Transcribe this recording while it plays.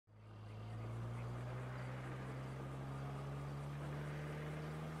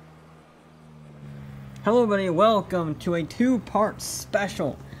Hello everybody, welcome to a two-part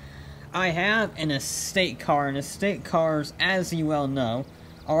special. I have an estate car, and estate cars, as you well know,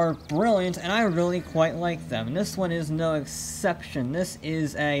 are brilliant, and I really quite like them. And this one is no exception. This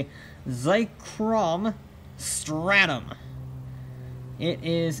is a Zychrom Stratum. It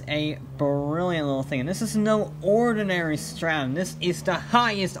is a brilliant little thing, and this is no ordinary Stratum. This is the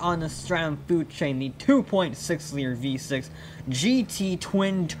highest on the Stratum food chain, the 2.6-liter V6 GT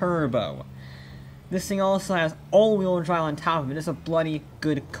Twin Turbo. This thing also has all-wheel drive on top of it. It's a bloody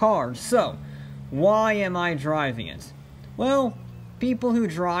good car. So, why am I driving it? Well, people who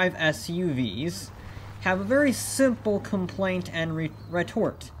drive SUVs have a very simple complaint and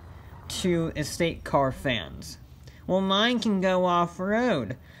retort to estate car fans. Well, mine can go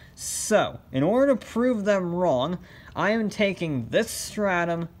off-road. So, in order to prove them wrong, I am taking this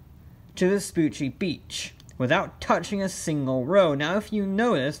Stratum to Vespucci Beach without touching a single road. Now, if you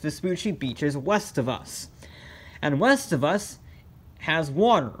notice, Vespucci Beach is west of us. And west of us has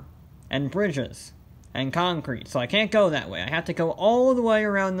water, and bridges, and concrete. So I can't go that way. I have to go all the way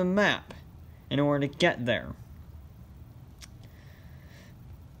around the map in order to get there.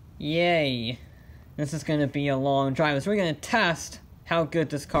 Yay. This is going to be a long drive. So we're going to test how good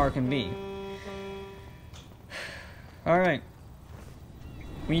this car can be. Alright.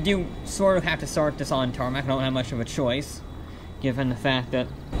 We do sort of have to start this on tarmac. I don't have much of a choice, given the fact that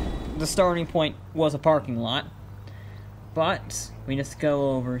the starting point was a parking lot. But we just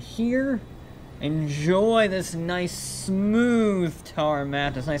go over here, enjoy this nice smooth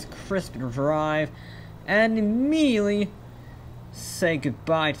tarmac, this nice crisp drive, and immediately say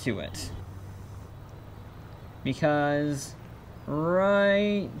goodbye to it. Because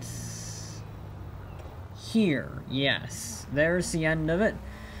right here, yes, there's the end of it.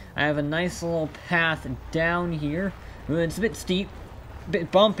 I have a nice little path down here. It's a bit steep, a bit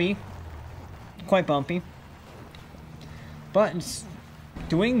bumpy, quite bumpy, but it's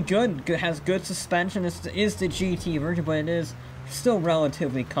doing good. Has good suspension. This is the GT version, but it is still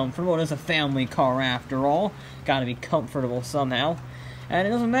relatively comfortable. It is a family car after all. Gotta be comfortable somehow. And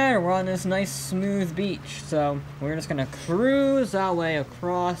it doesn't matter, we're on this nice smooth beach, so we're just gonna cruise our way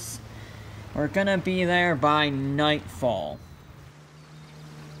across. We're gonna be there by nightfall.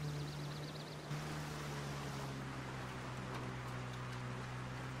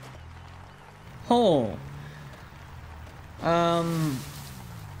 Oh.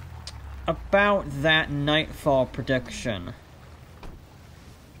 About that nightfall prediction.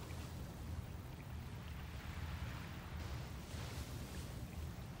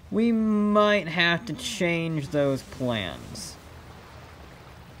 We might have to change those plans.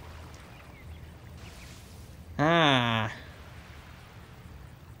 Ah.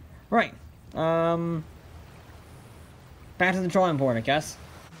 Right. Back to the drawing board, I guess.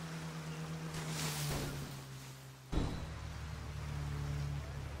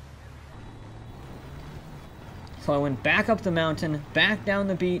 So I went back up the mountain, back down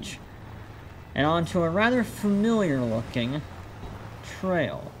the beach, and onto a rather familiar-looking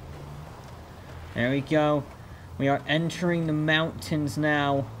trail. There we go. We are entering the mountains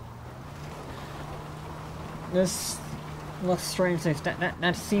now. This looks strange.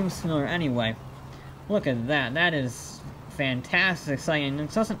 That seems familiar anyway. Look at that. That is fantastic, exciting.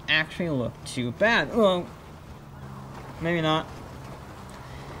 It doesn't actually look too bad. Well, maybe not.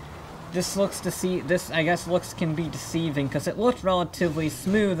 This looks this, I guess, looks can be deceiving because it looked relatively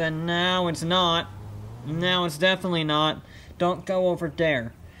smooth, and now it's not. Now it's definitely not. Don't go over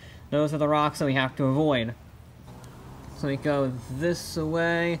there. Those are the rocks that we have to avoid. So we go this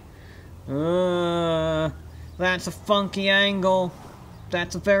way. That's a funky angle.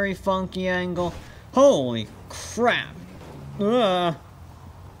 That's a very funky angle. Holy crap.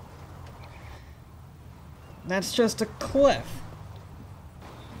 That's just a cliff.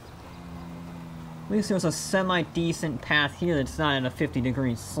 At least there's a semi-decent path here that's not at a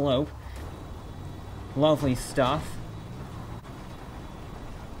 50-degree slope. Lovely stuff.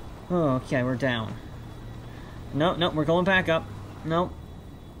 Oh, okay, we're down. No, we're going back up. No.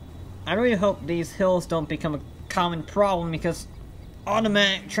 I really hope these hills don't become a common problem because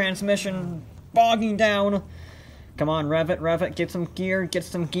automatic transmission bogging down. Come on, rev it, get some gear,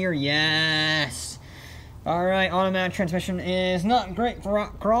 yes! Alright, automatic transmission is not great for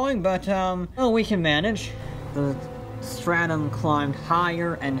rock crawling, but, oh, we can manage. The Stratum climbed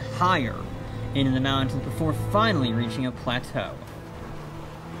higher and higher into the mountains before finally reaching a plateau.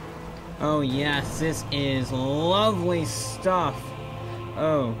 Oh yes, this is lovely stuff.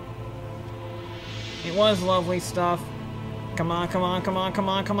 Oh. It was lovely stuff. Come on.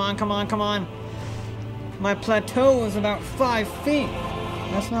 My plateau was about 5 feet.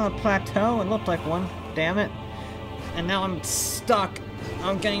 That's not a plateau, it looked like one. damn it. And now I'm stuck.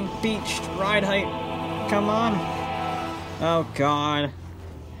 I'm getting beached. Ride height. Come on. Oh, God.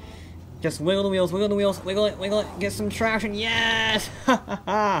 Just wiggle the wheels, wiggle the wheels, wiggle it, get some traction. Yes! Ha ha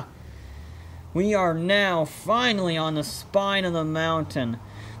ha! We are now finally on the spine of the mountain.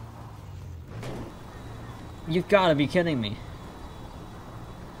 You've got to be kidding me.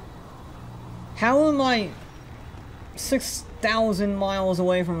 How am I 6,000 miles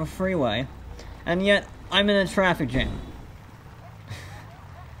away from a freeway, and yet I'm in a traffic jam?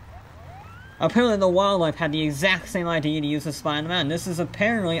 Apparently the wildlife had the exact same idea to use the spine of the mountain. This is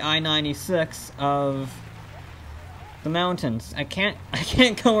apparently I-96 of the mountains. I can't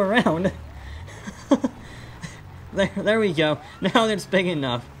go around. There we go. Now it's big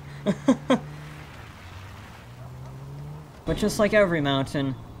enough. But just like every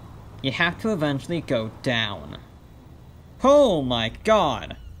mountain, you have to eventually go down. Oh my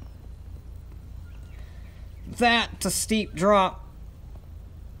God! That's a steep drop.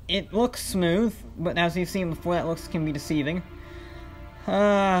 It looks smooth, but as you've seen before, that looks can be deceiving.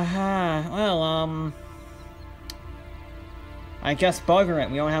 Well, I guess bugger it.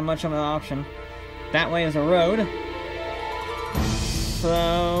 We don't have much of an option. That way is a road.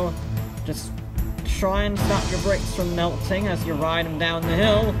 So, just try and stop your brakes from melting as you ride them down the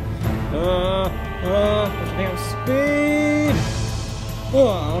hill. Pushing up speed!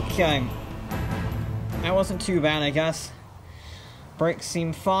 Oh, okay. That wasn't too bad, I guess. Brakes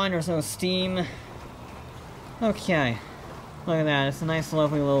seem fine, there's no steam. Okay. Look at that, it's a nice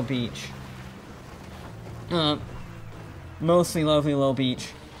lovely little beach. Mostly lovely little beach.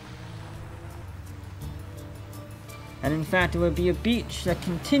 And in fact, it would be a beach that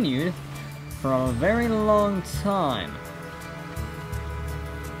continued for a very long time.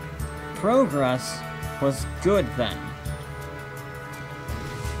 Progress was good then.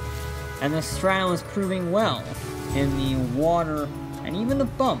 And the straddle was proving well in the water and even the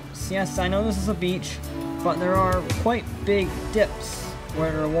bumps. Yes, I know this is a beach, but there are quite big dips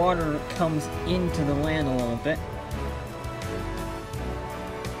where the water comes into the land a little bit.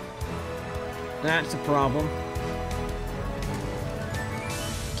 That's a problem.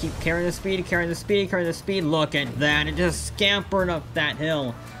 Keep carrying the speed, carrying the speed, carrying the speed. Look at that, it just scampered up that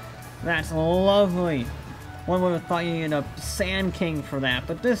hill. That's lovely. One would have thought you needed a Sand King for that,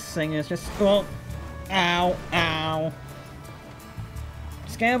 but this thing is just, oh, ow, ow.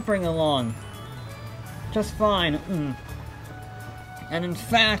 Scampering along. Just fine. And in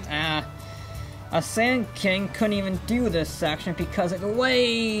fact, a Sand King couldn't even do this section because it's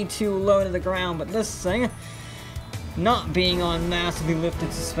way too low to the ground, but this thing, not being on massively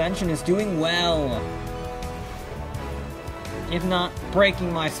lifted suspension, is doing well. If not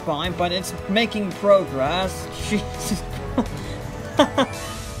breaking my spine, but it's making progress. Jesus Christ.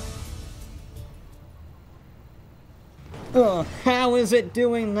 How is it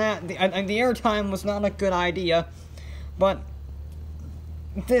doing that? The airtime was not a good idea, but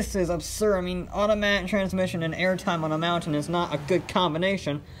this is absurd. I mean, automatic transmission and airtime on a mountain is not a good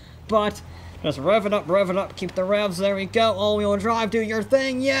combination, but just rev it up, keep the revs, there we go, all-wheel drive, do your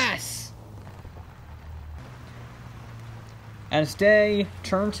thing, yes! As day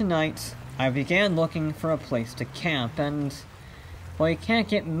turned to night, I began looking for a place to camp, and, well, you can't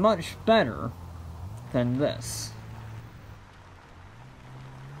get much better than this.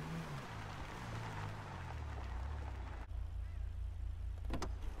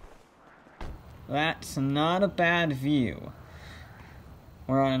 That's not a bad view.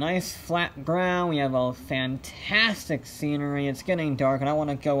 We're on a nice flat ground, we have a fantastic scenery, it's getting dark and I want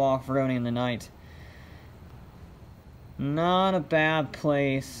to go off-roading in the night. Not a bad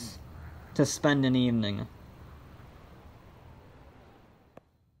place to spend an evening.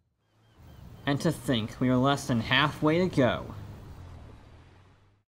 And to think we are less than halfway to go.